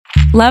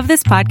Love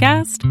this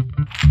podcast?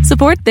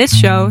 Support this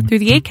show through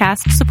the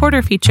Acast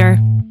supporter feature.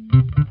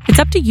 It's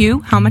up to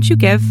you how much you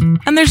give,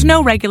 and there's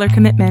no regular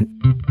commitment.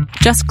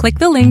 Just click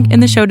the link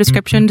in the show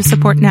description to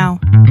support now.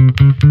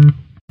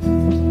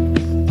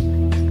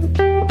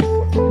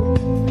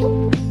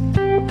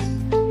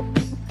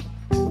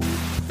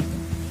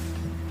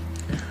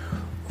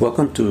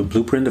 Welcome to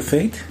Blueprint of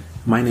Faith.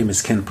 My name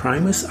is Ken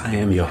Primus. I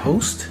am your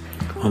host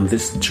on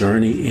this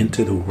journey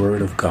into the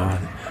Word of God,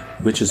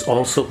 which is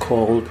also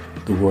called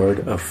the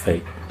Word of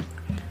Faith.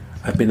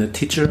 I've been a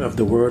teacher of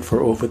the Word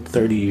for over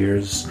 30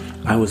 years.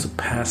 I was a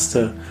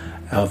pastor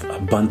of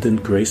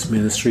Abundant Grace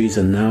Ministries,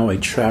 and now I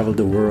travel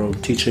the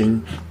world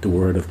teaching the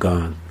Word of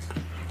God.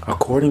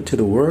 According to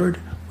the Word,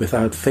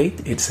 without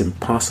faith, it's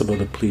impossible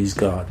to please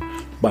God.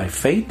 By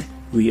faith,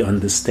 we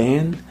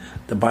understand.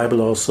 The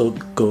Bible also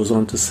goes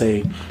on to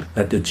say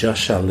that the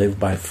just shall live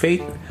by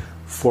faith,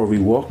 for we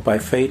walk by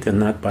faith and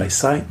not by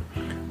sight.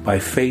 By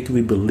faith,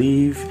 we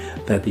believe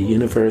that the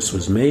universe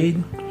was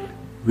made.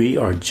 We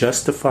are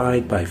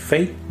justified by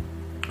faith.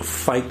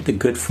 Fight the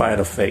good fight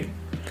of faith.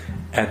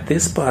 At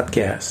this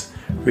podcast,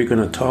 we're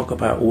going to talk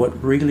about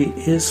what really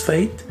is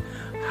faith,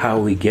 how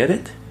we get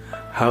it,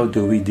 how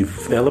do we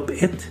develop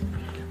it,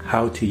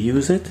 how to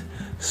use it,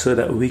 so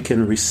that we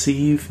can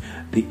receive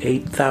the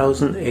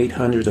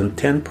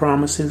 8,810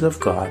 promises of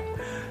God,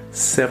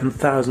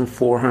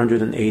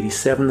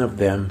 7,487 of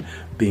them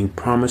being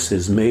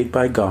promises made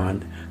by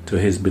God to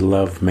His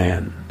beloved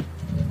man.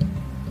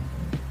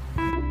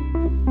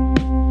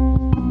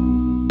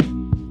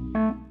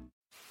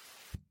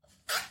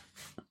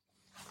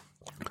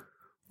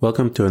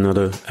 Welcome to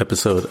another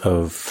episode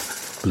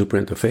of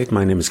Blueprint of Faith.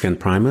 My name is Ken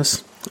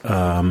Primus.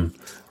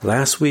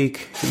 Last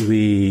week,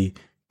 we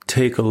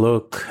take a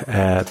look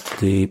at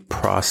the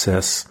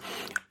process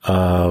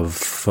of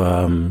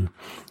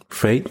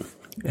faith,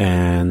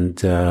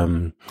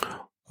 and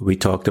we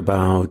talked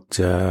about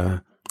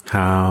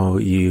how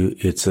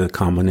it's a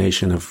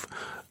combination of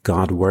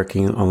God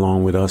working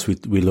along with us.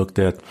 We looked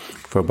at,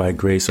 for by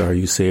grace are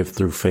you saved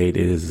through faith,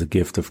 it is the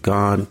gift of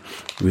God.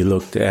 We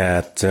looked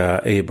at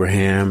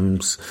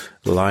Abraham's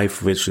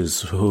life, which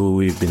is who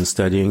we've been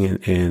studying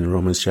in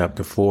Romans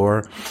chapter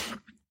 4.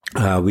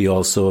 We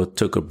also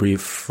took a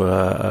brief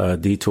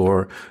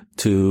detour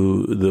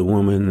to the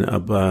woman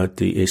about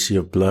the issue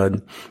of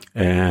blood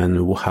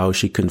and how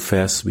she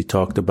confessed. We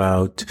talked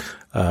about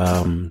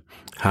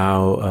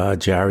how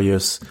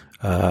Jairus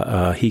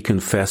he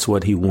confessed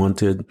what he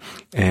wanted,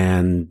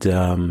 and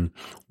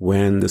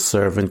when the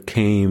servant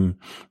came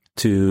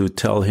to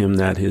tell him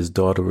that his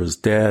daughter was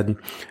dead,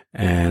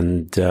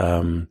 and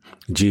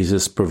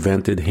Jesus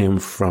prevented him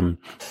from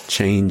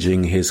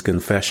changing his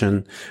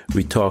confession.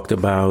 We talked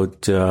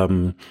about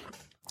the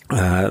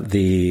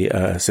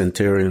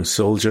centurion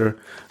soldier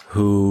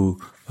who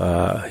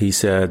he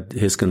said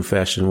his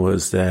confession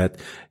was that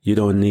you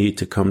don't need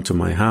to come to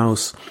my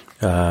house,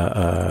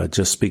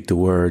 just speak the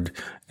word,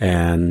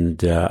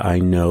 and I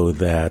know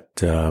that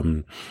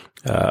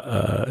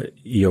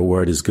your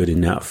word is good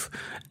enough.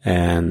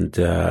 And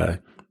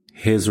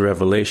his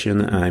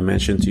revelation, I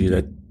mentioned to you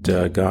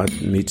that God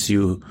meets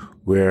you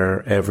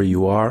wherever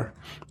you are,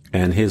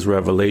 and his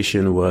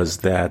revelation was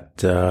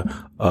that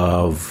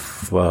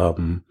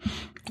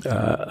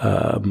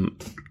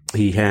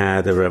he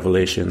had a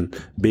revelation,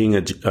 being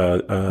a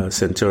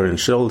centurion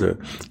soldier,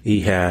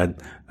 he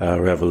had a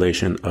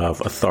revelation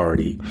of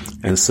authority.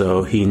 And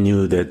so he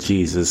knew that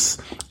Jesus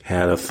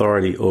had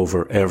authority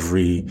over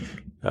every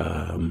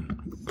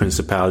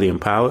principality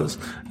and powers.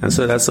 And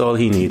so that's all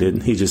he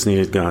needed. He just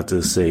needed God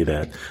to say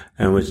that,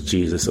 and which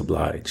Jesus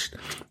obliged.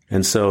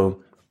 And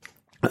so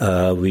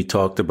we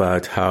talked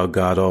about how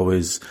God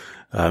always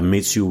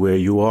meets you where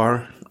you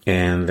are,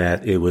 and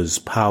that it was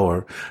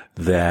power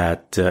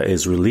that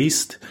is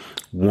released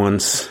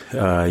once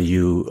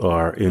you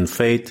are in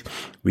faith.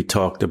 We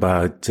talked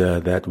about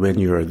that when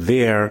you're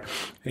there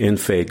in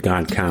faith,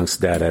 God counts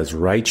that as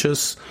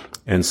righteous,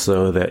 and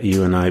so that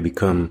you and I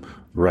become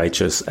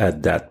righteous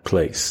at that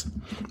place.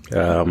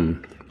 Today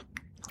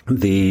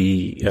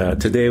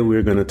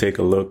we're going to take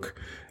a look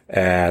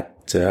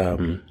at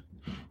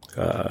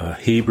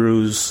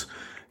Hebrews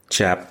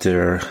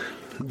chapter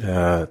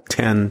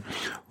 10,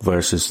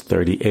 verses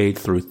 38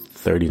 through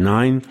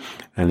 39,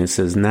 and it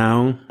says,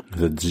 "Now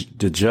the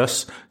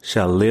just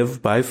shall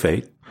live by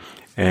faith."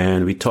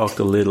 And we talked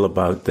a little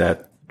about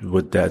that,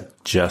 what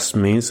that just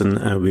means, and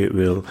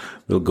we'll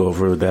go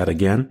over that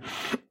again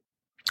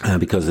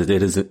because it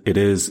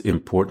is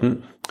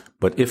important.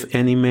 "But if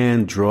any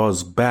man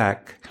draws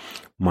back,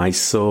 my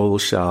soul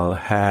shall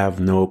have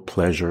no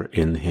pleasure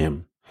in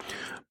him.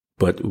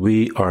 But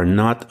we are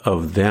not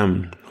of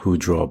them who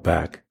draw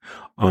back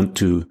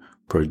unto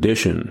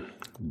perdition,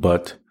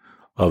 but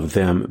of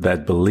them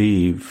that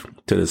believe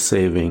to the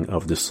saving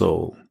of the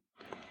soul."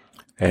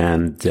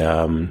 And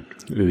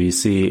we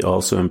see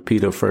also in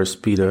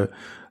First Peter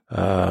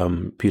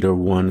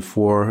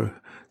 1:4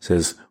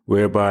 says,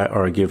 "Whereby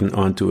are given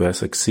unto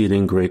us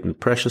exceeding great and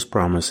precious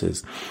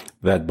promises,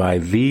 that by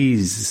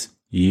these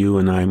you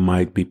and I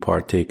might be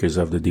partakers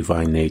of the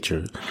divine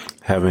nature,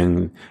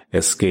 having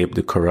escaped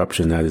the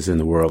corruption that is in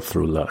the world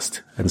through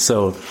lust. And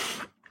so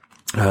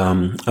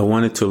I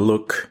wanted to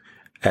look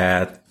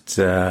at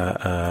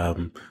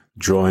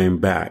drawing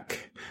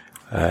back,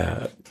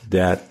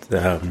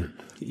 that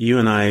you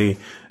and I,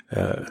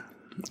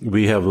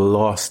 we have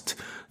lost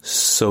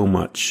so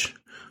much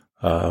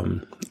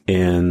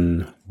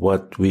in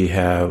what we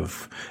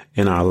have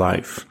in our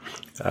life.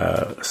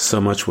 So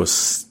much was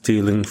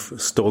stolen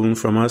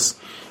from us.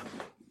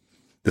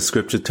 The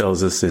scripture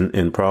tells us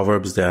in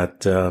Proverbs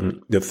that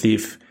the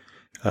thief,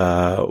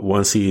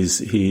 once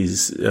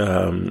he's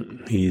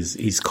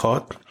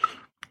caught,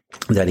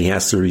 that he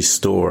has to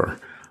restore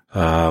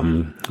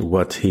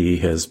what he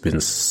has been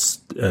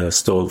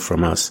stole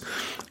from us.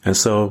 And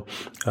so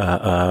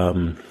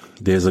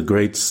there's a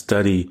great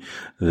study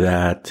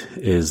that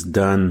is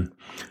done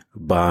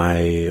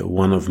by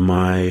one of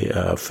my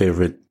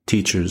favorite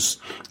teachers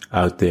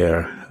out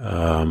there,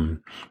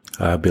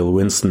 Bill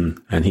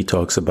Winston, and he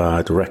talks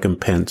about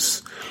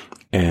recompense.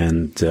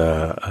 And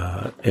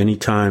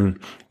anytime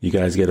you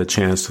guys get a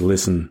chance to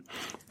listen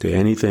to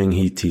anything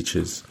he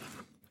teaches,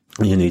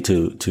 you need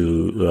to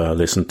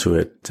listen to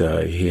it.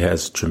 He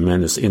has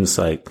tremendous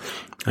insight.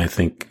 I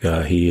think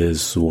he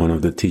is one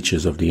of the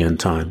teachers of the end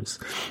times.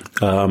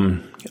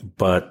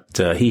 But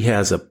he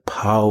has a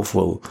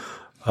powerful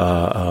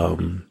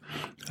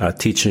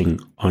teaching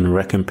on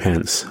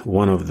recompense.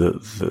 One of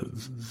the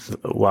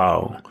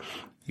wow.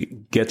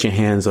 Get your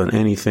hands on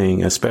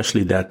anything,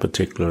 especially that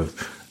particular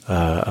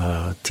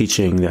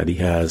teaching that he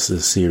has,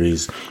 a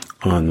series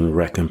on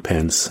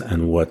recompense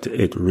and what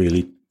it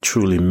really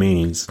truly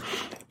means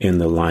in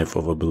the life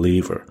of a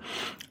believer.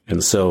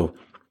 And so,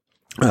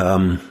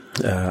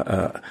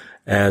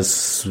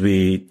 as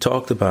we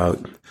talked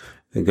about,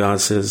 God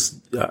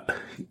says,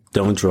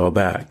 don't draw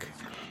back.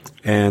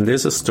 And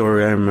there's a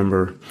story I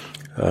remember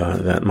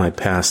that my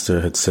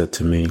pastor had said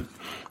to me,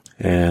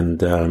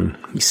 and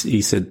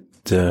he said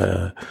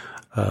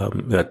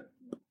that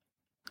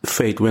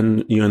faith,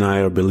 when you and I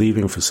are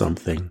believing for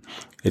something,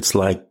 it's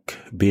like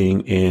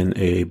being in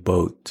a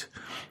boat,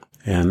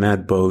 and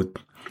that boat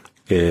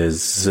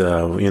is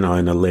in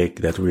a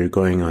lake that we're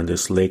going on,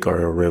 this lake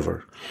or a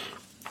river.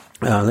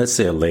 Let's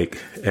say a lake,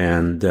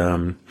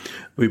 and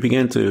we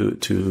began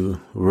to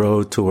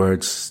row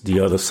towards the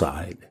other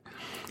side.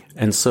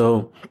 And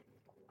so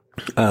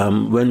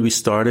when we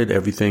started,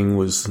 everything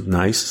was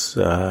nice.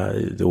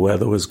 The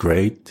weather was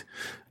great.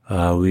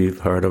 We've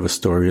heard of a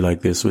story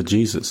like this with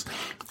Jesus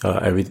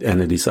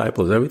and the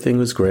disciples. Everything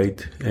was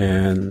great,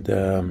 and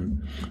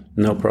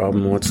no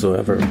problem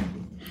whatsoever.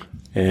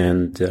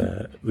 And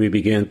we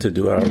began to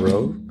do our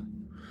row,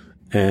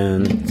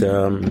 and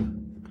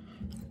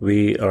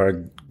we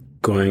are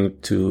going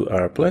to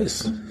our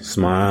place.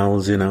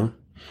 Smiles,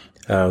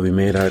 we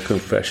made our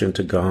confession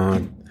to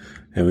God,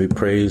 and we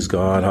praise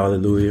God,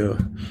 hallelujah,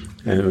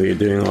 and we're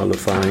doing all the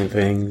fine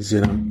things,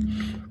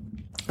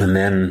 And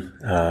then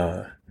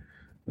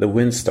the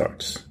wind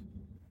starts.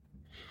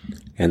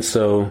 And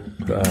so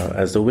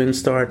as the wind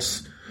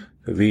starts,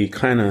 we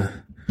kind of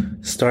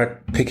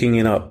start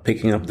picking up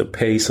the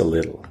pace a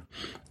little,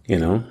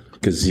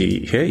 because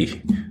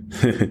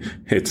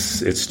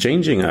it's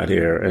changing out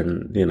here,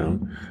 and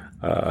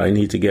I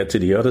need to get to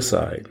the other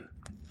side.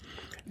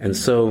 And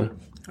so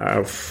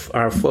our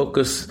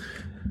focus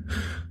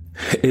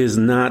is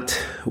not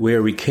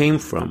where we came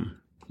from.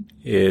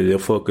 The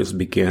focus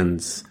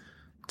begins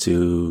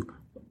to,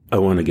 I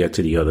want to get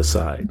to the other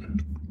side.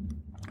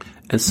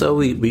 And so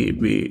we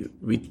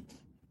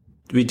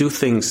do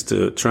things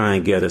to try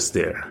and get us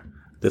there.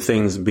 The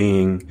things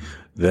being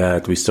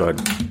that we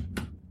start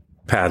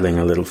paddling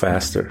a little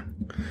faster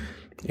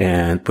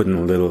and putting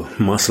a little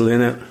muscle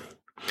in it.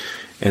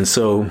 And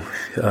so,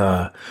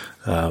 but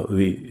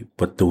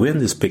the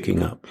wind is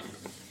picking up.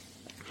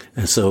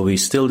 And so we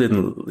still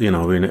didn't, we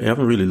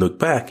haven't really looked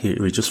back.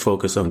 We just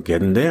focused on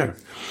getting there.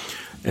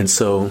 And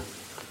so,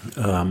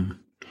 the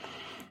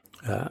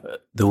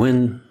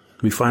wind,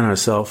 we find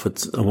ourselves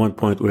at one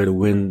point where the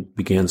wind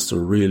begins to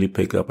really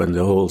pick up and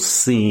the whole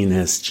scene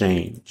has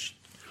changed.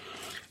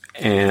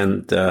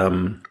 And,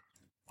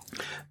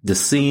 the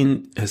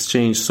scene has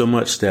changed so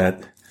much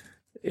that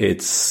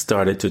it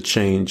started to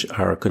change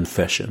our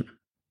confession.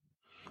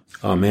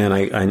 Oh man,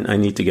 I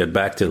need to get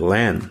back to the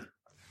land.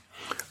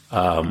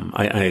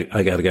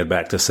 I got to get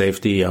back to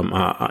safety. I'm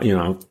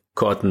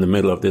caught in the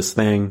middle of this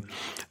thing.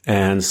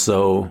 And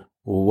so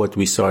what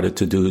we started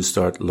to do is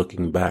start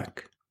looking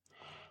back.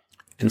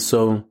 And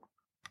so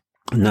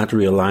not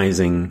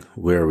realizing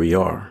where we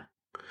are.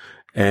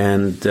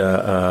 And,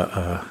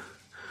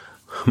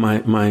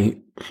 my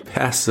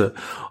pastor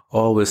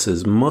always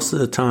says most of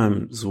the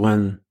times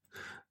when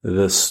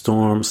the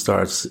storm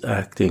starts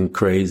acting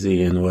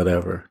crazy and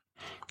whatever,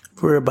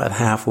 we're about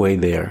halfway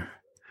there.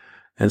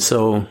 And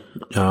so,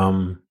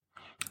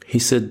 he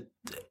said,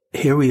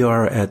 here we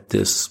are at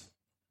this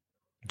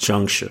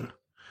juncture.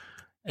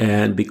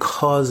 And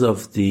because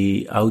of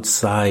the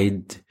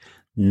outside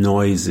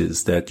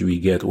noises that we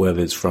get,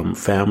 whether it's from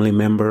family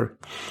member,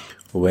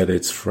 whether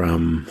it's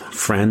from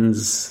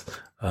friends,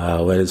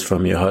 whether it's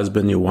from your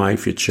husband, your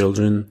wife, your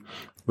children,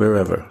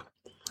 wherever.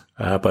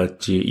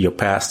 But your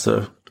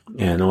pastor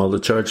and all the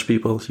church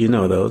people, you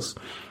know those,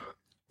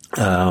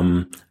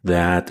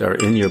 that are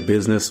in your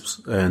business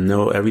and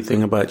know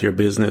everything about your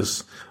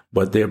business,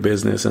 but their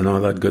business and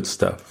all that good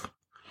stuff.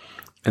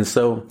 And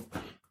so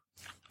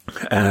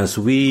as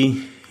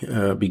we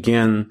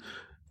begin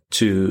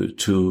to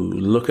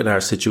look at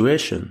our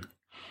situation,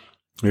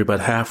 we're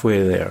about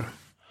halfway there.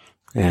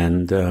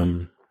 And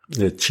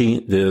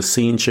the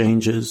scene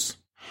changes,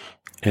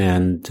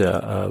 and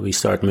we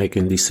start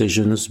making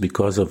decisions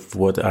because of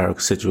what our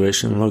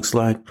situation looks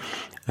like,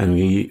 and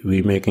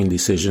we making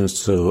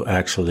decisions to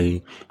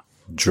actually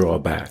draw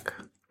back.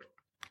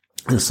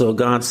 And so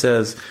God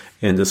says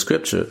in the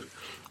scripture,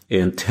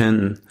 in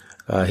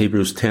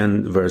Hebrews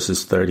 10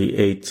 verses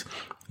 38,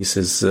 he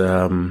says,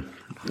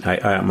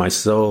 my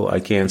soul, I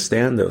can't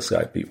stand those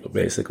kind of people,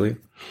 basically.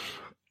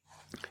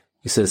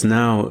 He says,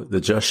 now the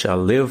just shall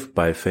live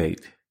by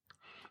faith.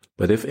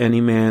 But if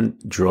any man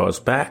draws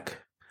back,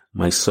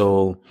 my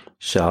soul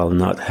shall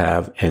not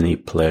have any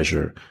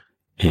pleasure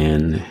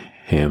in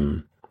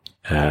him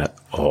at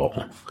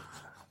all.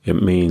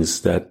 It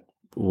means that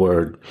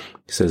word,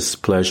 it says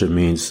pleasure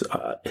means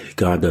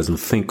God doesn't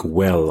think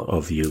well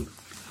of you.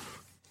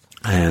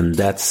 And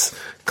that's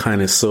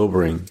kind of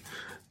sobering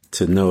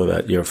to know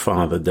that your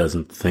Father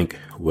doesn't think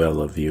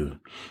well of you.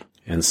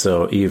 And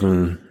so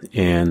even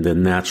in the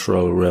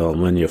natural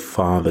realm, when your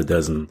Father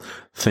doesn't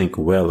think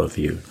well of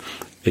you,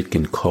 it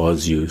can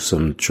cause you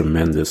some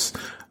tremendous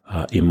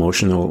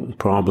emotional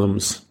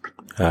problems.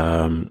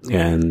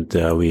 And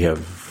we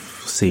have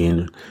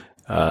seen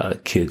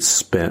kids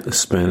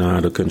spin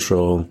out of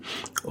control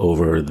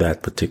over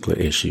that particular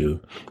issue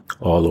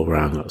all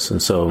around us.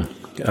 And so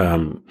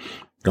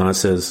God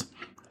says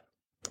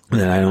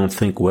that I don't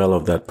think well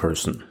of that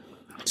person.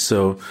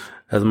 So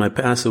as my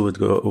pastor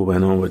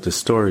went on with the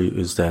story,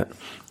 is that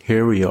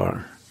here we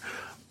are,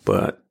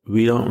 but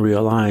we don't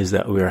realize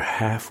that we're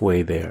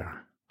halfway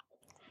there.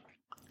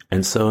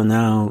 And so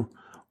now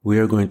we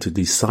are going to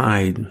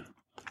decide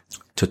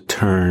to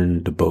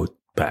turn the boat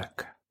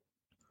back.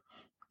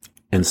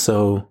 And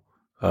so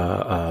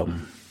the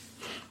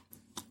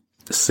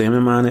same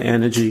amount of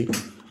energy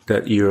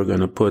that you're going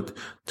to put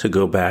to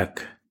go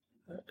back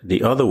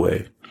the other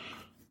way,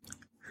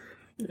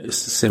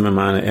 it's the same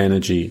amount of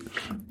energy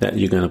that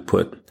you're going to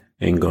put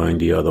in going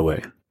the other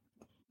way.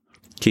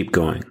 Keep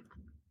going.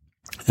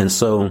 And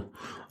so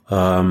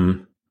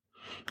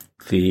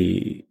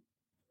the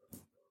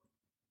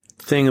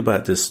thing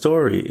about this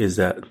story is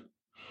that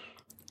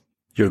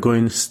you're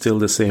going still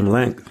the same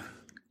length,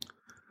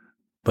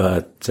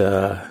 but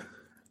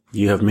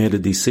you have made a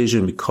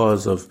decision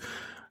because of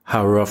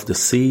how rough the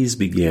seas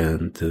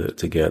began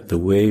to get, the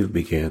wave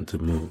began to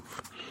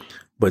move.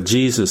 But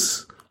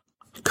Jesus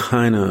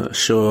kind of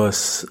show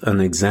us an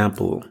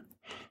example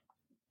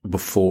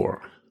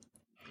before,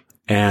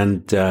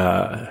 and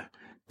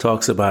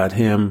talks about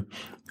him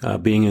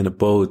being in a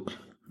boat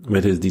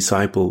with his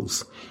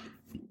disciples.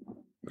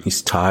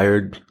 He's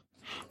tired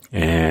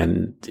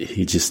and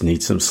he just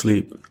needs some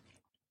sleep.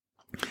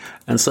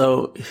 And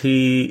so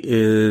he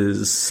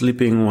is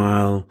sleeping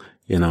while,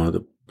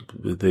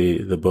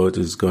 the boat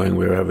is going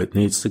wherever it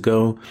needs to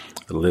go.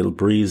 A little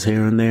breeze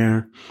here and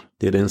there.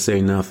 They didn't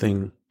say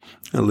nothing.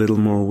 A little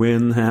more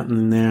wind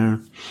happening there.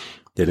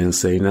 They didn't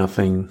say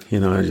nothing,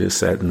 just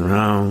sitting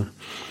around.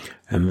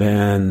 And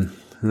then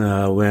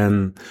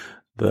when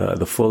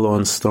the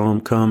full-on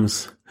storm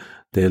comes,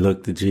 they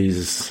looked at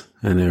Jesus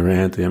and they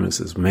ran to him and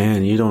says,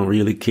 "Man, you don't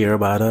really care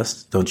about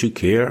us? Don't you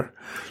care?"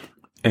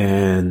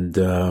 And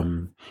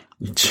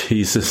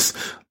Jesus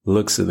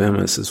looks at them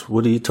and says,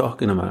 "What are you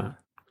talking about?"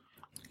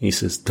 He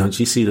says, "Don't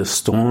you see the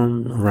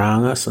storm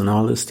around us and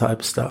all this type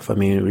of stuff? I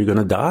mean, we're going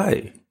to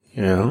die,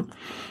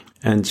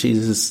 And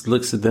Jesus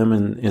looks at them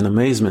in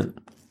amazement.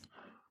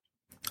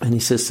 And he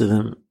says to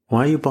them,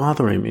 "Why are you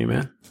bothering me,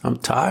 man? I'm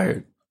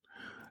tired.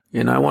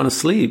 I want to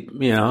sleep.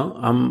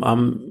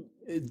 I'm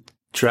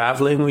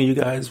traveling with you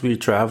guys. We're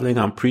traveling.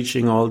 I'm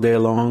preaching all day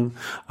long.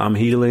 I'm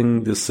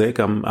healing the sick.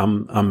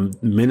 I'm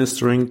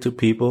ministering to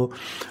people.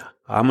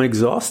 I'm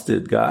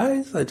exhausted,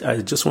 guys.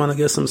 I just want to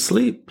get some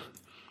sleep.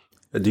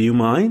 Do you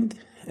mind?"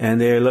 And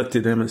they looked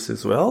at him and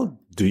says, "Well,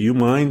 do you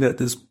mind that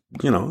this,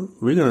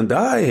 we're going to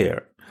die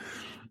here?"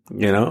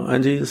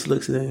 And Jesus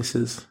looks at him and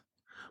says,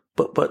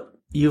 but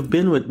you've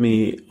been with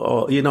me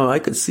all, I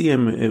could see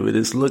him with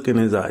this look in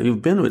his eye.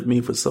 You've been with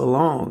me for so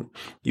long.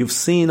 You've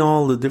seen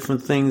all the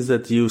different things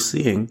that you're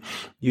seeing.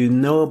 You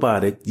know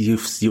about it.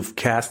 You've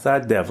cast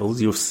out devils.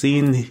 You've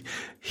seen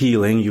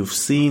healing. You've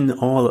seen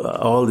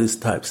all this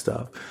type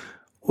stuff.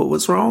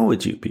 What's wrong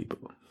with you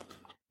people?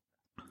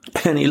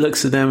 And he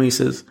looks at them and he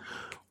says,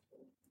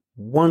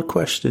 one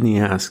question he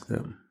asked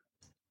them: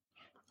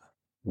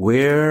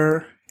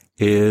 "Where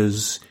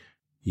is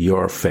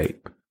your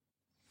faith?"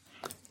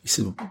 He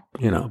said,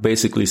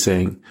 basically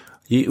saying,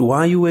 "Why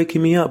are you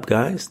waking me up,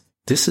 guys?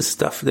 This is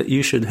stuff that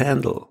you should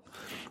handle."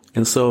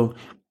 And so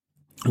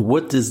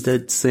what is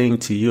that saying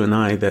to you and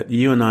I? That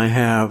you and I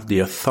have the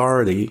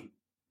authority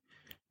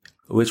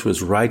which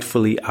was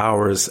rightfully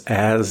ours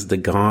as the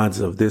gods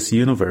of this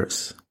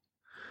universe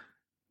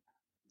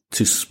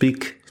to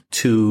speak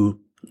to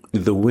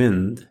the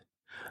wind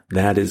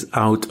that is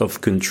out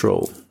of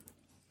control.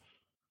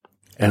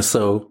 And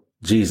so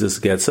Jesus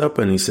gets up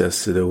and he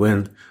says to the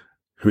wind,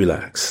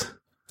 relax,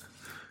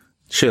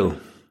 chill,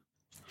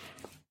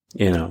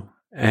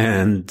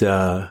 and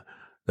the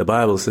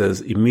Bible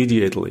says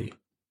immediately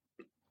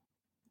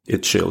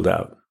it chilled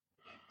out.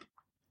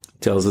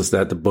 It tells us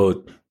that the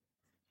boat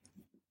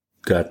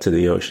got to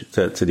the ocean,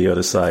 to the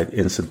other side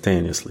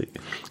instantaneously.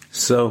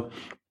 So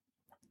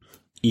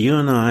you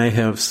and I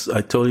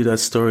told you that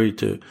story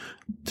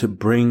to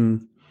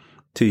bring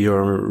to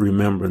your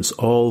remembrance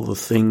all the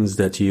things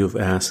that you've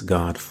asked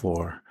God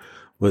for.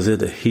 Was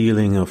it a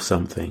healing of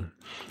something?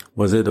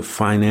 Was it a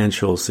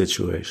financial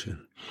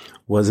situation?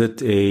 Was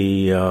it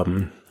a,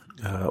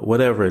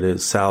 whatever it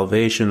is,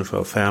 salvation for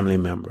a family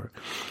member?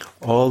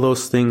 All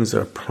those things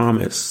are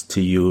promised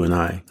to you and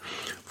I.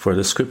 For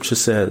the scripture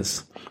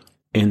says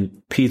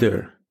in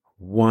Peter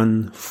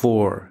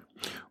 1:4,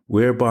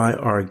 whereby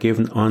are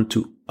given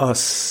unto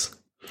us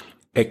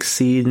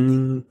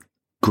exceeding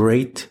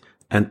great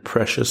and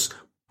precious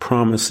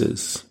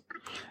promises,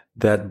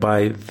 that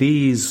by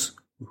these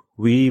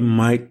we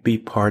might be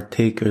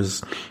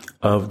partakers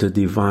of the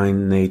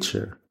divine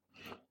nature.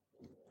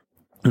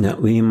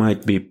 That we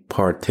might be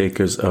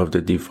partakers of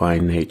the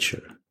divine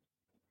nature,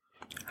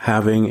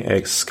 having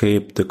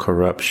escaped the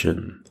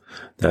corruption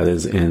that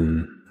is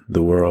in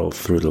the world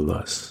through the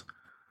lust.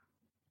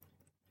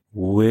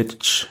 Where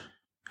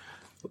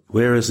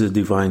is the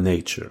divine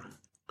nature?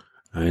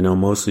 I know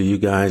most of you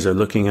guys are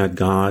looking at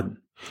God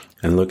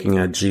and looking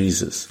at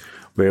Jesus,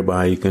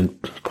 whereby you can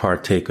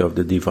partake of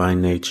the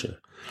divine nature,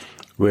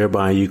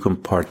 whereby you can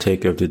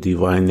partake of the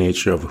divine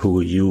nature of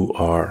who you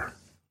are.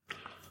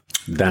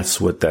 That's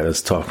what that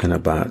is talking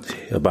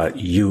about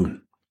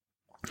you.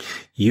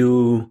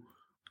 You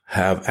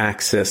have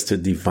access to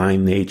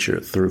divine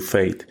nature through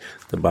faith.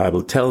 The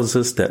Bible tells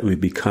us that we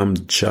become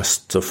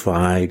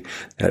justified,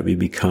 that we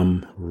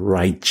become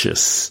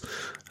righteous.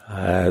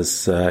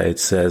 As it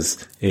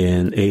says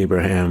in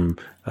Abraham,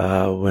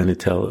 when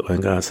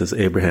God says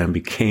Abraham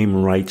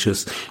became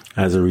righteous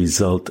as a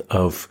result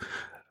of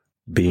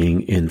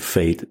being in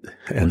faith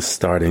and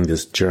starting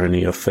this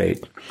journey of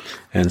faith.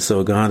 And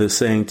so God is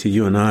saying to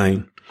you and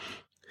I,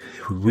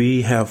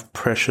 we have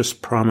precious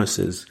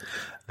promises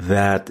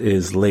that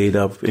is laid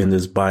up in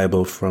this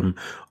Bible from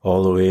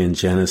all the way in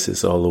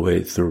Genesis, all the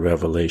way through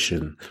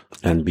Revelation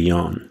and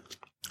beyond.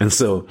 And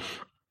so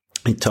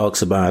he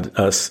talks about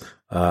us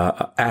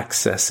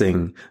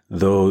accessing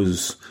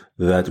those,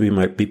 that we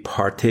might be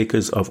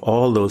partakers of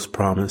all those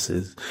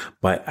promises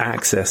by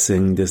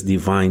accessing this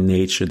divine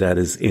nature that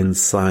is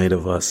inside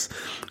of us.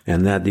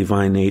 And that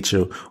divine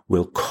nature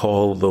will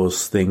call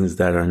those things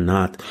that are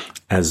not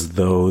as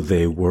though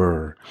they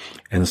were.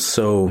 And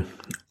so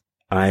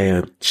I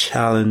am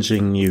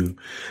challenging you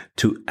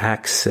to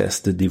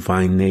access the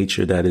divine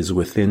nature that is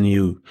within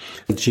you.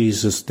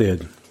 Jesus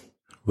did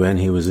when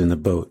he was in the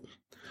boat.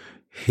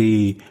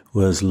 He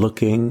was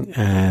looking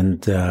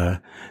and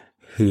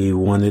he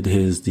wanted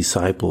his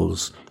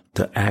disciples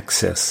to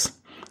access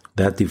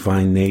that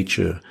divine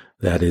nature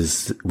that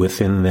is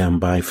within them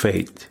by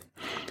faith,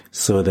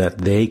 so that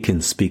they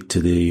can speak to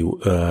the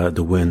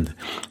wind,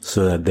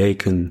 so that they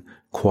can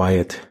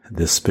quiet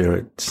the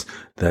spirits,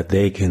 that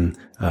they can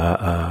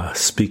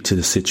speak to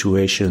the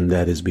situation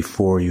that is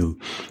before you,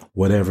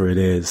 whatever it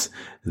is.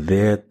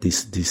 Their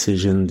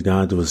decision,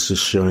 God was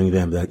just showing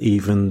them that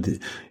even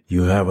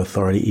you have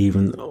authority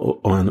even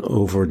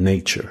over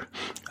nature.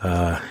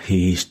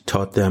 He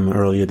taught them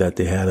earlier that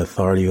they had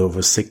authority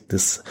over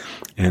sickness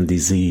and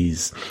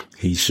disease.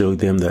 He showed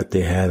them that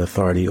they had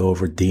authority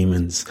over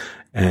demons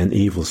and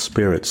evil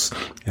spirits.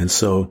 And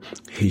so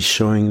he's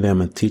showing them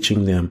and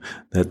teaching them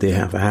that they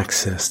have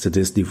access to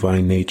this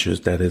divine nature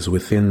that is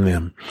within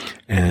them.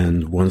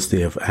 And once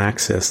they have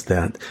accessed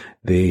that,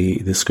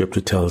 the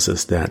scripture tells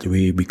us that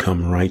we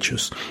become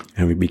righteous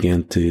and we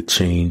begin to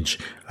change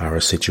our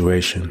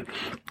situation.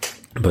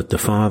 But the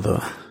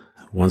Father,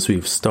 once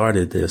we've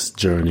started this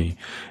journey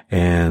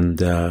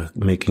and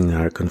making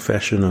our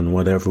confession on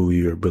whatever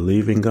we are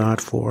believing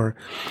God for,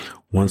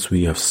 once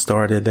we have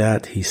started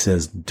that, he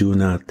says, do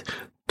not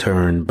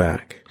turn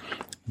back.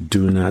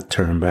 Do not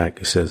turn back.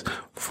 He says,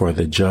 for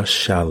the just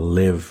shall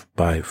live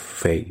by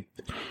faith.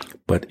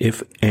 But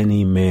if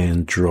any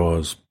man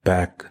draws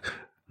back,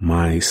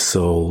 my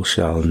soul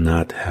shall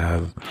not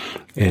have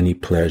any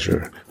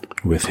pleasure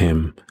with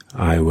him.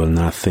 I will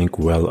not think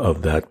well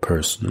of that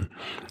person.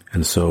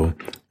 And so,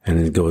 and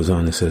it goes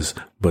on, it says,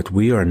 but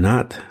we are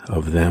not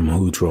of them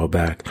who draw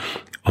back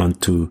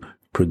unto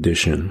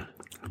perdition,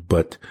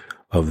 but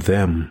of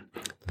them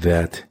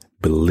that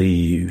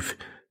believe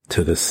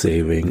to the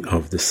saving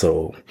of the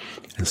soul.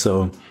 And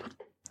so,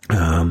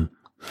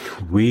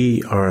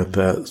 we are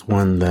the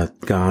one that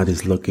God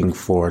is looking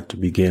for to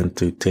begin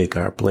to take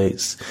our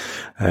place.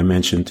 I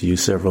mentioned to you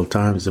several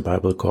times, the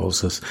Bible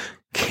calls us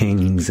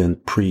kings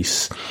and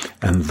priests,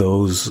 and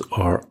those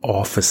are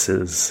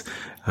offices.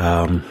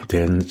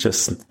 They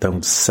just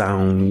don't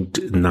sound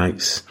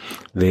nice.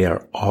 They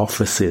are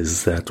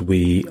offices that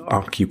we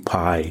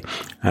occupy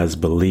as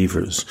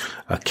believers.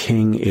 A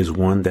king is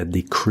one that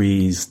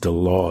decrees the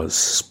laws,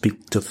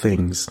 speak to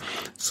things.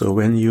 So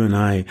when you and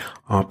I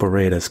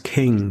operate as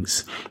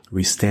kings,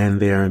 we stand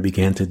there and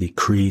begin to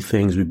decree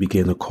things. We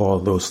begin to call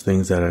those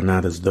things that are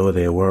not as though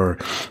they were.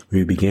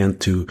 We begin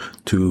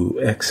to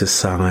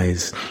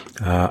exercise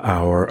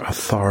our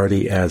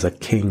authority as a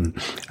king.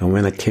 And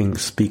when a king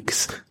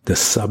speaks, the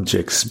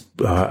subjects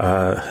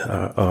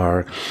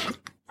are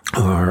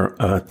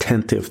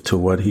attentive to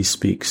what he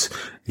speaks.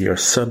 Your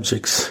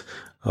subjects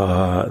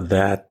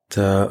that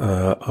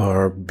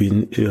are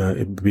beneath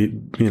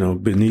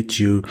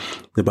you.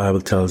 The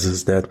Bible tells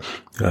us that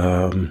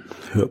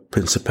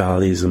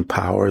principalities and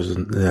powers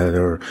that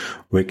are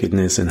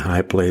wickedness in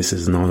high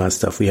places and all that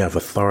stuff, we have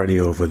authority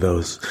over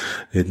those.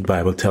 The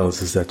Bible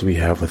tells us that we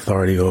have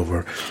authority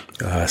over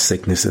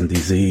sickness and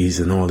disease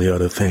and all the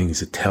other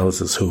things. It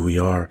tells us who we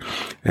are.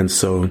 And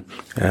so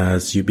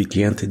as you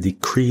begin to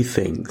decree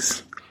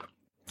things,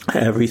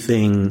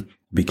 everything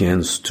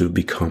begins to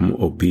become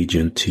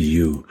obedient to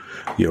you,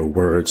 your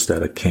words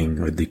that a king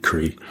or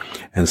decree.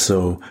 And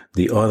so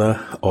the other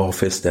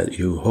office that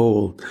you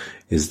hold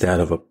is that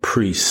of a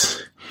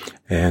priest.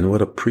 And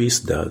what a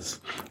priest does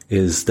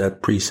is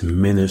that priest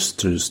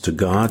ministers to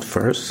God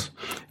first,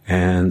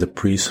 and the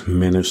priest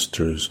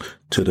ministers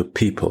to the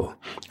people.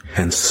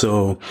 And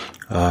so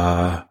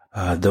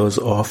those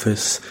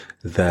offices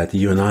that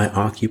you and I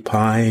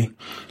occupy,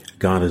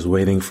 God is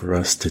waiting for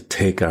us to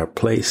take our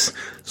place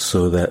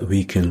so that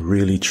we can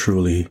really,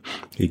 truly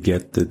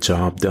get the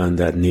job done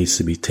that needs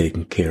to be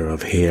taken care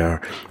of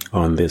here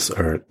on this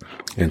earth.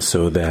 And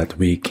so that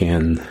we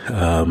can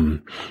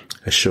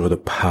show the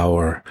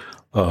power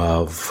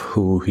of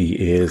who he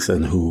is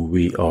and who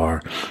we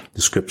are.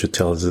 The scripture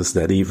tells us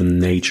that even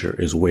nature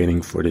is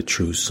waiting for the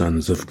true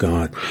sons of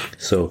God.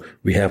 So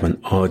we have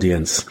an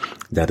audience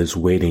that is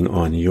waiting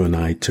on you and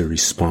I to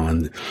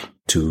respond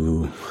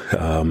to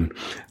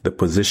the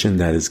position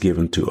that is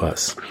given to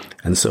us.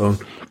 And so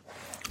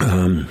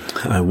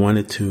I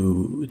wanted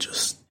to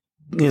just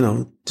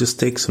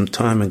take some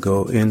time and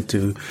go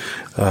into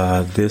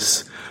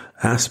this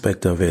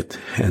aspect of it,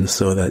 and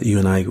so that you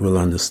and I will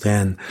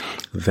understand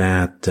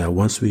that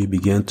once we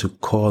begin to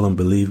call and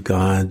believe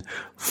God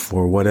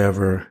for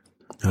whatever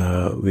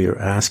we are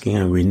asking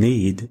and we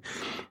need,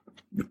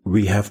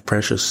 we have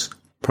precious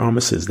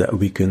promises that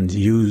we can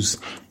use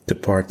to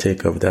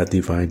partake of that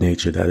divine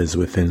nature that is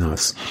within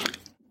us.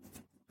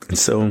 And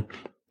so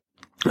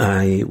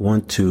I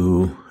want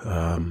to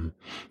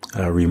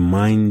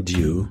remind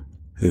you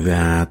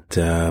that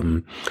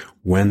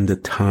when the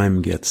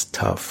time gets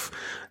tough,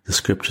 the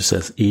scripture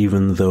says,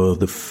 even though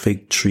the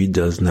fig tree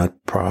does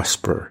not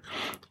prosper,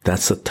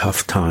 that's a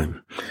tough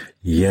time,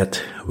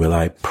 yet will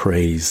I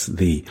praise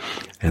thee.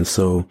 And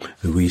so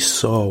we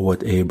saw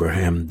what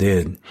Abraham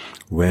did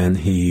when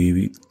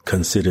he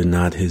considered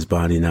not his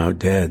body now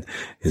dead.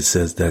 It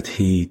says that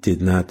he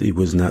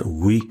was not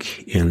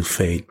weak in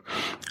faith,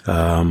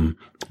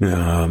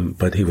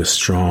 but he was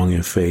strong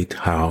in faith.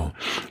 How?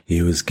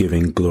 He was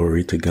giving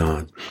glory to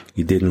God.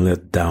 He didn't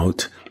let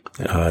doubt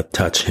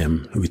touch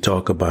him. We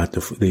talk about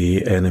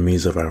the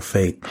enemies of our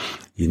faith.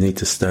 You need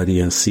to study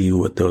and see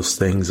what those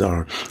things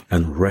are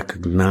and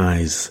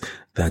recognize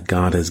that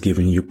God has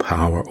given you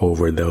power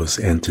over those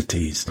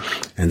entities.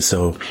 And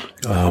so,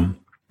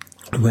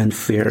 when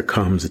fear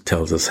comes, it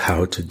tells us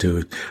how to do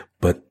it.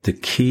 But the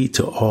key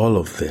to all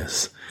of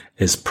this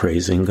is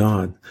praising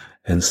God.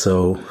 And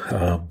so,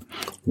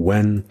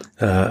 when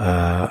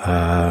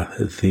the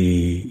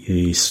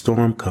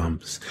storm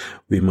comes,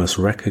 we must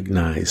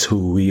recognize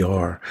who we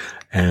are,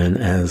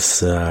 and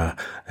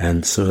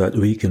so that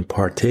we can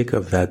partake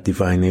of that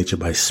divine nature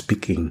by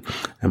speaking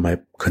and by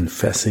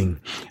confessing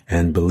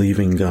and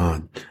believing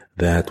God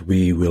that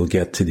we will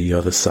get to the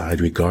other side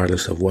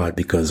regardless of what,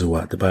 because of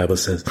what? The Bible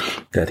says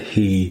that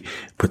he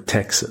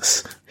protects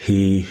us.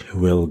 He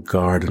will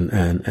guard,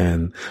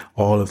 and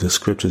all of the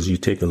scriptures, you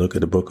take a look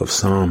at the book of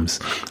Psalms,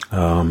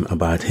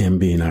 about him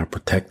being our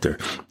protector.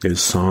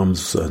 There's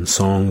psalms and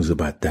songs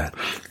about that.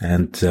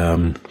 And,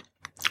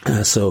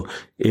 so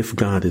if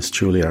God is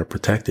truly our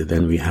protector,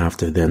 then we have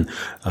to then,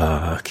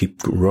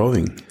 keep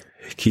rowing,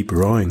 keep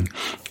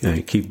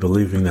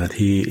believing that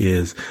he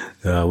is,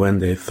 when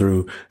they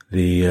threw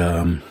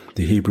the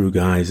Hebrew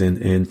guys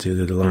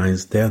into the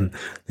lion's den,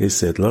 they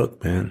said,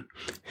 look, man,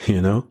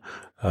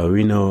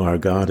 we know our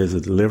God is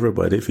a deliverer,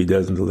 but if he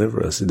doesn't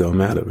deliver us, it don't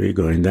matter. We're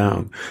going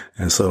down.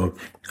 And so,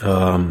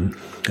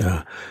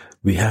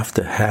 we have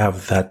to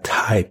have that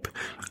type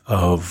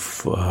of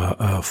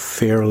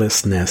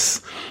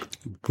fearlessness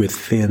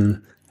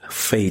within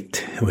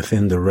faith,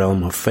 within the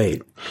realm of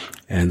faith.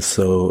 And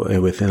so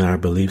within our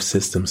belief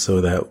system, so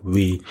that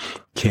we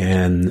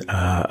can,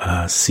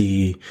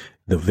 see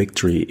the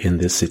victory in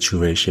this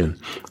situation.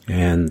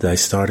 And I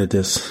started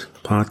this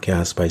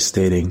podcast by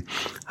stating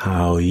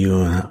how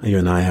you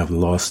and I have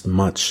lost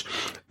much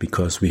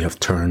because we have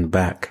turned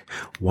back.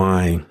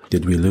 Why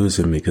did we lose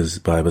him? Because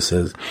the Bible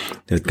says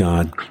that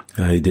God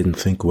didn't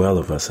think well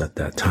of us at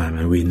that time,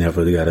 and we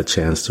never got a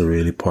chance to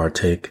really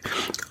partake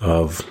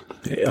of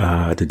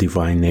the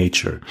divine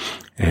nature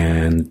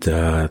and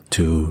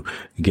to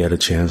get a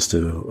chance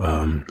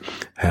to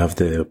have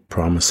the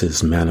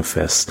promises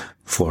manifest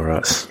for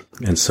us.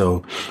 And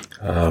so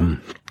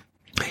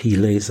he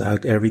lays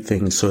out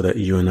everything so that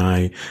you and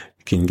I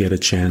can get a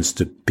chance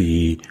to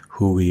be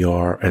who we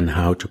are and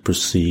how to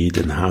proceed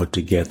and how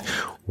to get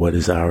what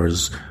is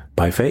ours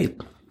by faith.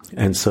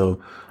 And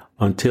so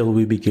until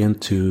we begin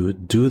to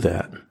do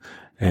that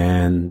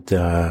and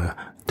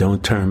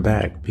don't turn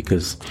back,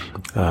 because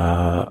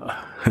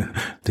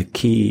the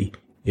key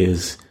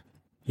is,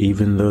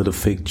 even though the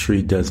fig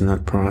tree does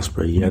not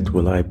prosper, yet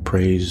will I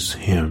praise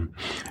him.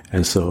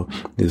 And so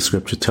the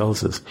scripture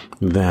tells us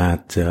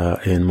that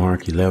in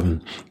Mark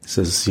 11, it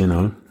says,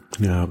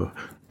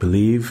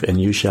 believe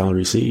and you shall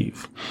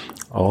receive.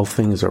 All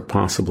things are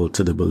possible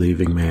to the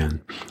believing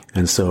man.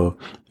 And so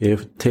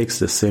it takes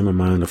the same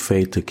amount of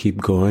faith to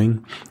keep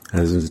going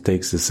as it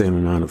takes the same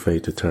amount of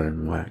faith to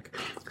turn back.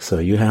 So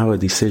you have a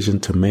decision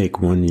to make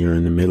when you're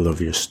in the middle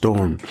of your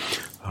storm.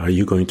 Are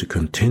you going to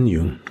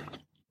continue?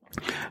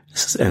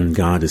 And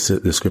God,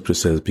 the scripture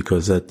says,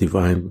 because that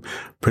divine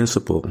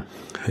principle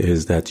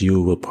is that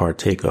you will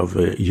partake of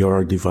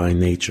your divine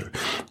nature.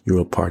 You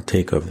will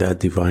partake of that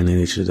divine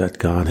nature that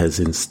God has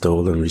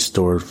installed and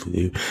restored for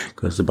you.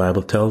 Because the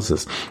Bible tells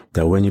us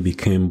that when you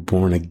became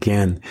born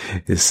again,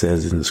 it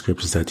says in the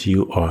scriptures that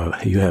you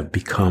have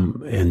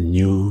become a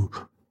new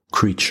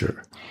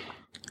creature.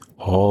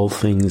 Old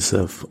things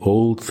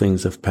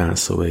have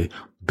passed away.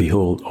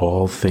 Behold,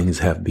 all things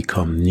have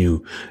become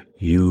new.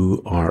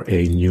 You are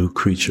a new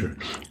creature.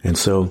 And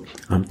so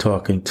I'm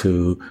talking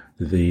to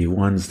the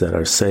ones that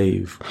are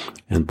saved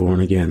and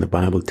born again. The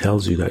Bible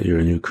tells you that you're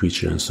a new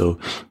creature. And so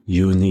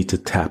you need to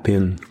tap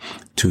in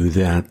to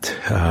that,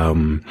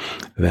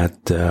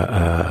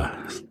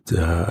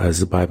 as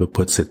the Bible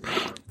puts it,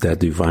 that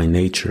divine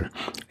nature,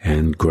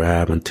 and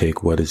grab and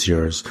take what is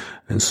yours.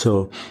 And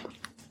so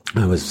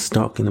I was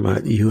talking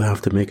about, you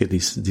have to make a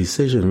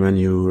decision when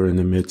you are in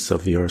the midst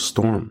of your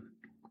storm.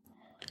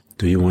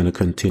 Do you want to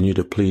continue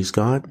to please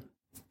God?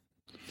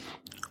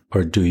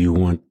 Or do you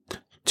want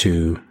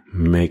to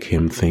make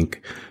him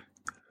think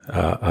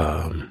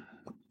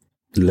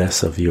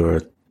less of you,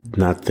 or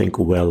not think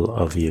well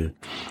of you?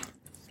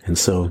 And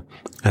so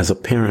as a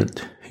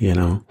parent,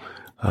 when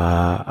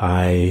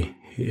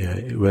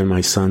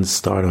my sons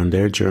start on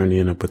their journey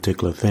in a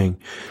particular thing,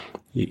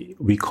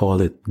 we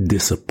call it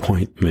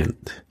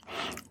disappointment.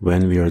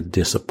 When we are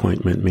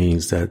disappointment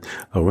means that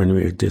when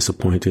we are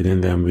disappointed in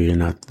them, we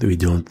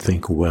don't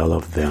think well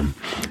of them.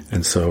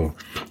 And so,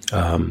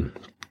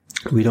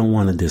 we don't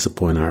want to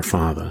disappoint our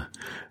Father.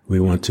 We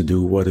want to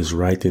do what is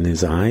right in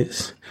his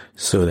eyes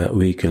so that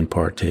we can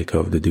partake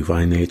of the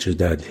divine nature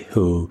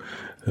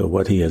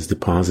what he has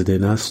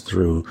deposited in us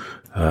through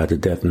the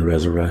death and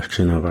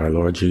resurrection of our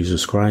Lord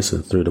Jesus Christ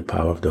and through the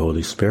power of the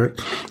Holy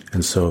Spirit.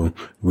 And so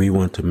we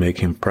want to make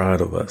him proud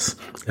of us.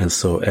 And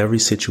so every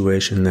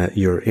situation that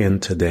you're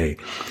in today,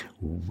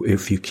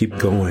 if you keep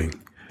going,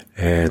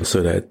 and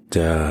so that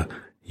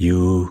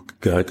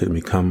God can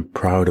become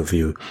proud of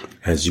you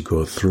as you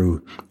go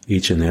through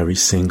each and every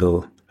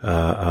single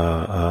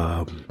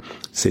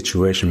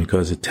situation,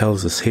 because it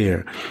tells us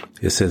here,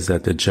 it says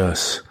that the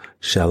just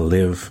shall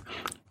live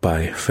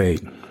by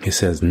faith. It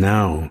says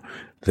now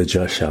the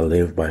just shall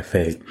live by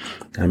faith.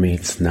 That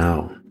means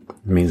now.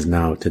 It means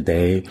now,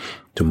 today,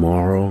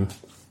 tomorrow,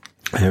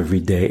 every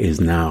day is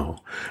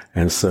now.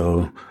 And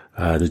so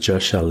the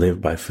just shall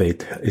live by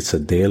faith. It's a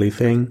daily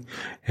thing,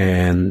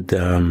 and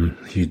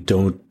you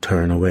don't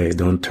turn away,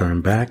 don't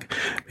turn back,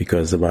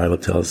 because the Bible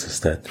tells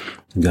us that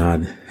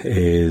God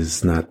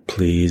is not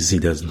pleased. He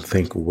doesn't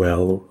think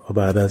well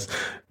about us,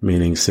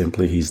 meaning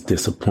simply he's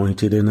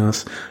disappointed in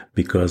us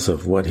because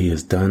of what he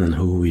has done and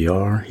who we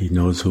are. He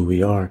knows who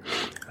we are.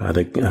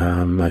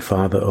 My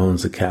Father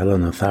owns the cattle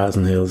on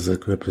 1,000 hills. The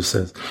scripture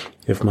says,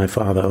 if my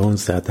Father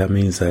owns that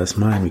means that's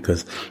mine,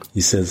 because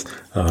he says,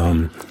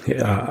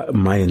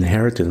 my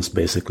inheritance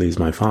basically is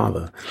my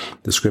Father.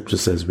 The scripture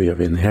says we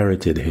have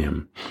inherited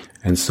him.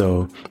 And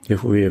so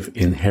if we have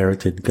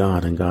inherited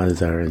God and God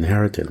is our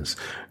inheritance,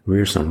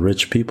 we're some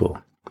rich people.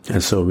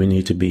 And so we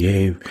need to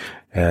behave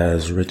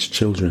as rich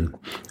children,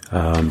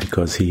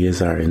 because he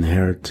is our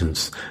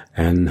inheritance.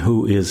 And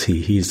who is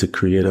he? He's the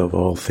creator of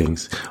all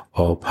things,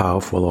 all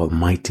powerful,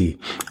 almighty,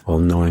 all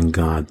knowing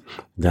God.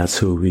 That's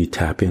who we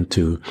tap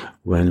into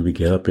when we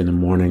get up in the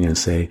morning and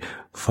say,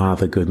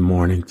 Father, good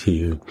morning to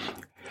you.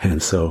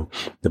 And so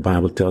the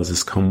Bible tells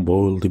us, come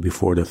boldly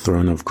before the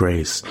throne of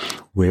grace,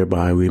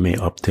 whereby we may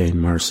obtain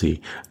mercy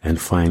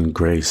and find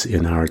grace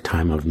in our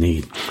time of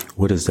need.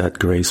 What is that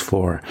grace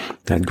for?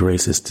 That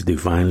grace is to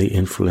divinely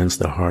influence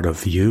the heart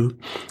of you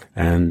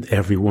and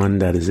everyone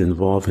that is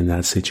involved in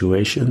that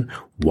situation.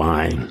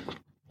 Why?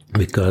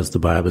 because the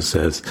Bible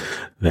says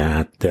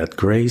that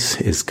grace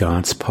is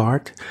God's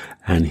part,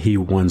 and He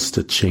wants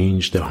to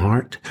change the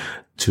heart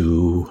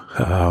to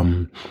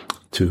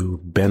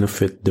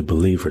benefit the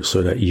believer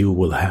so that you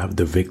will have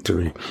the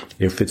victory.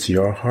 If it's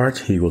your heart,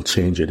 He will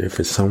change it. If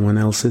it's someone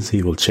else's,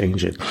 He will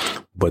change it.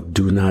 But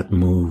do not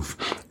move.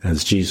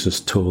 As Jesus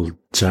told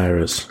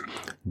Jairus,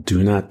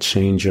 do not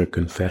change your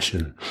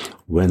confession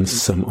when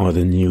some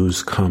other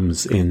news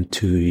comes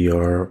into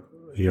your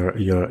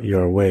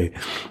way.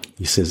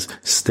 He says,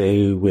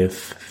 stay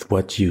with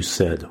what you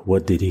said.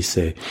 What did He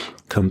say?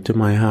 Come to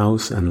my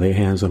house and lay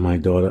hands on my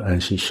daughter,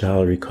 and she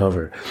shall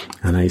recover.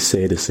 And I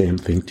say the same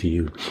thing to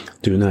you.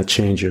 Do not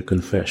change your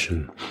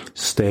confession.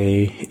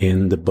 Stay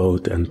in the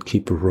boat and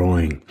keep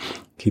rowing.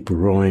 Keep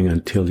rowing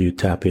until you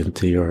tap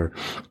into your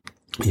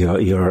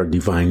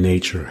divine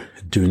nature.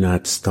 Do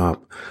not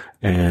stop,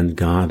 and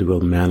God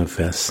will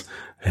manifest,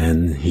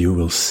 and you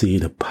will see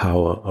the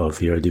power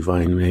of your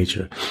divine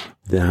nature.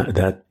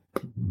 That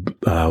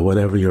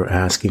whatever you're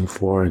asking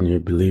for and you're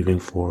believing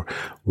for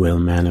will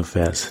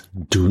manifest.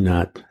 Do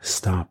not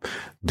stop.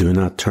 Do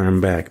not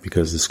turn back,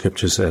 because the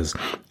scripture says,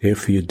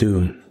 if you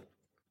do,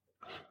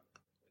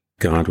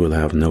 God will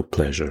have no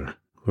pleasure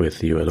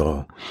with you at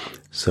all.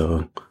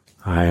 So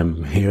I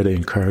am here to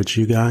encourage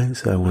you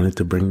guys. I wanted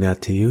to bring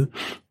that to you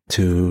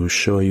to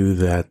show you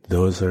that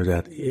those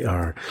that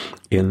are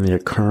in their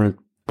current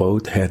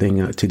boat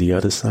heading to the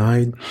other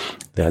side,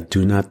 that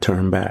do not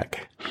turn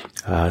back,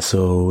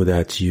 so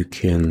that you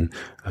can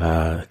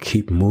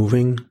keep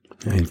moving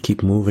and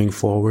keep moving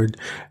forward,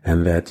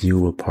 and that you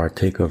will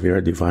partake of your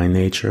divine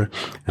nature,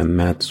 and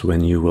that's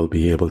when you will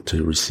be able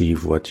to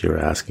receive what you're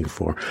asking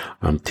for.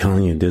 I'm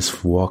telling you,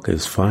 this walk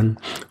is fun,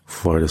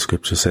 for the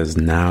scripture says,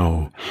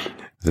 now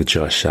the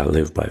just shall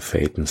live by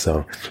faith. And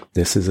so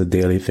this is a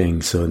daily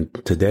thing. So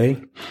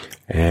today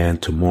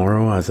and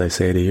tomorrow, as I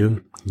say to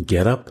you,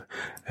 get up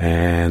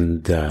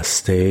and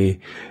stay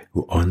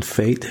on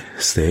faith,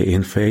 stay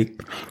in faith,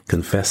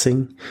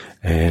 confessing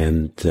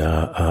and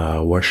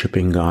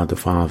worshiping God the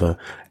Father,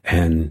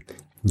 and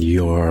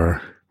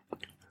your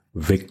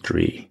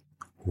victory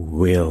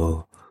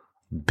will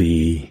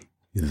be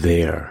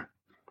there.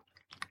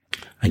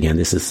 Again,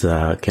 this is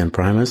Ken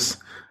Primus,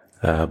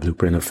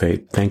 Blueprint of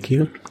Faith. Thank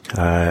you.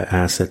 I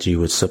ask that you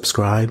would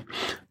subscribe,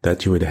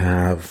 that you would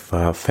have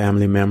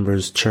family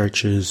members,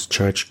 churches,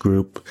 church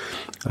group,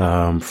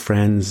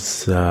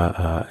 friends,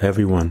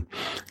 everyone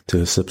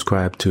to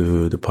subscribe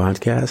to the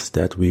podcast,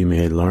 that we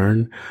may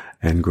learn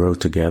and grow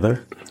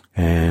together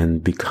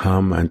and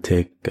become and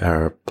take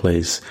our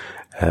place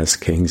as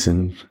kings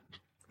and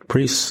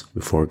priests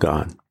before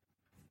God.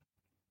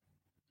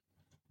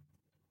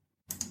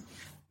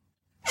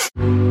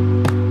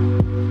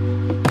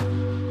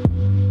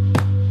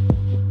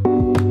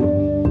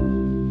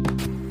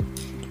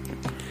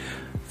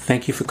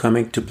 Thank you for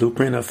coming to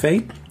Blueprint of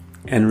Faith.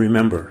 And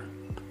remember,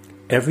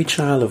 every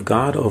child of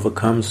God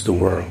overcomes the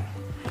world.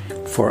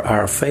 For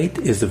our faith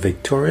is the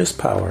victorious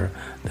power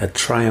that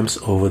triumphs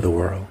over the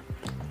world.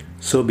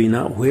 So be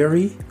not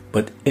weary,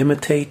 but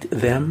imitate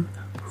them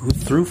who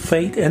through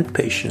faith and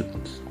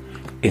patience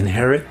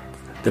inherit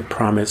the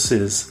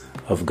promises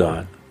of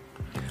God.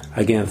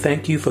 Again,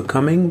 thank you for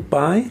coming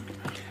by.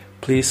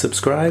 Please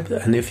subscribe,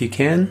 and if you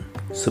can,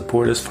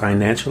 support us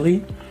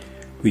financially.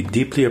 We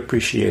deeply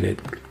appreciate it.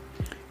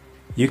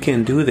 You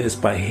can do this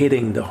by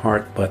hitting the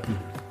heart button.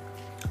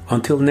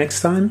 Until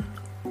next time,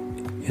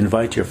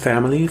 invite your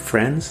family,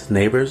 friends,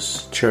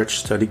 neighbors, church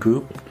study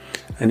group,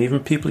 and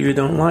even people you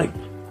don't like.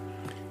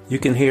 You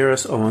can hear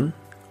us on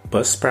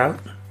Buzzsprout,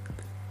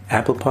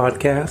 Apple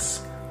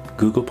Podcasts,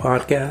 Google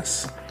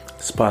Podcasts,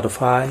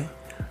 Spotify,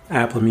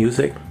 Apple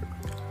Music,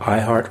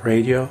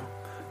 iHeartRadio,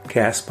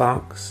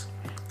 Castbox,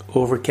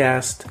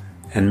 Overcast,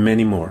 and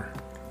many more.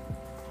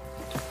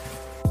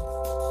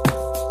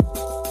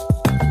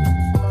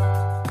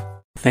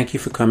 Thank you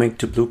for coming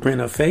to Blueprint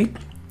of Faith.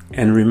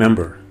 And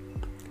remember,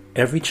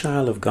 every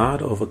child of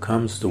God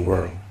overcomes the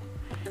world.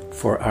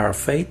 For our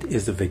faith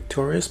is the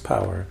victorious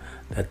power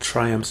that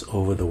triumphs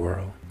over the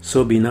world.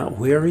 So be not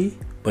weary,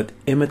 but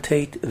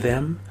imitate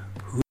them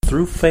who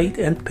through faith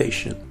and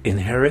patience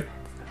inherit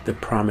the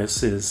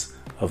promises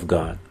of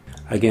God.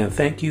 Again,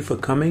 thank you for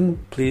coming.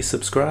 Please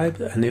subscribe,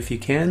 and if you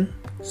can,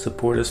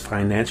 support us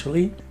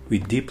financially. We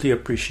deeply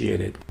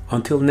appreciate it.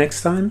 Until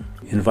next time,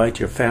 invite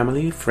your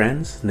family,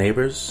 friends,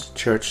 neighbors,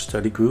 church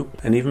study group,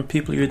 and even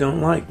people you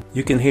don't like.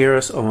 You can hear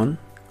us on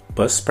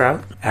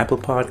Buzzsprout, Apple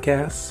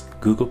Podcasts,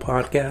 Google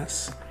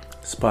Podcasts,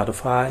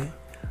 Spotify,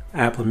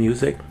 Apple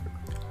Music,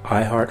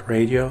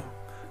 iHeartRadio,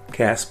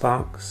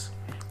 Castbox,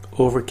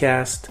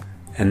 Overcast,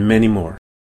 and many more.